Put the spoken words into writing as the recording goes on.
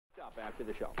After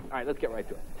the show. All right, let's get right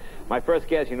to it. My first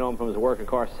guest, you know him from his work, of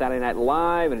course, Saturday Night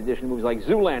Live, in addition to movies like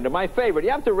Zoolander. My favorite,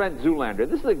 you have to rent Zoolander.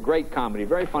 This is a great comedy,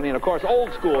 very funny, and of course,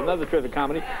 Old School, another terrific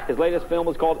comedy. His latest film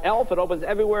is called Elf. It opens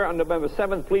everywhere on November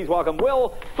 7th. Please welcome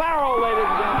Will Ferrell, ladies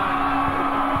and gentlemen.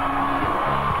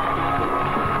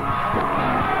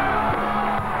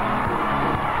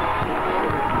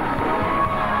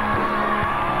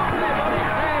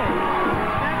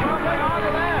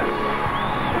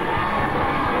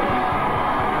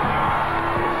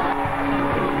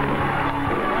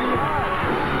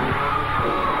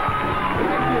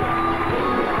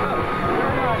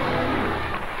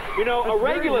 You know, a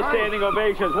regular standing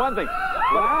ovation is one thing.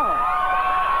 Wow.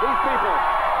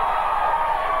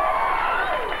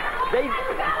 These people,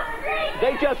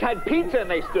 they just had pizza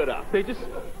and they stood up.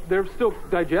 They're still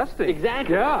digesting.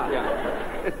 Exactly.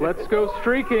 Yeah. Let's go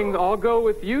streaking. I'll go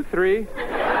with you three.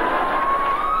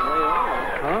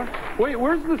 Huh? Wait,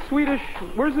 where's the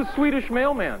Swedish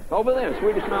mailman? Over there,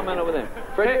 Swedish mailman over there.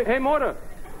 Hey, Mora.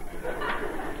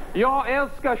 Jag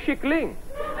älskar kyckling.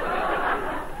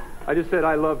 I just said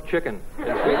I love chicken.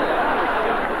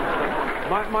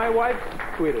 My wife's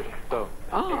Swedish, so.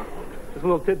 Ah. Just a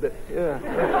little tidbit. Yeah.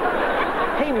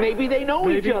 Hey, maybe they know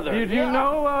each other. Do you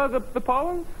know the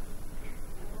Pollens?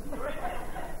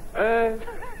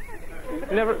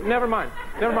 Never mind.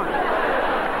 We'll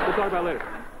talk about it later.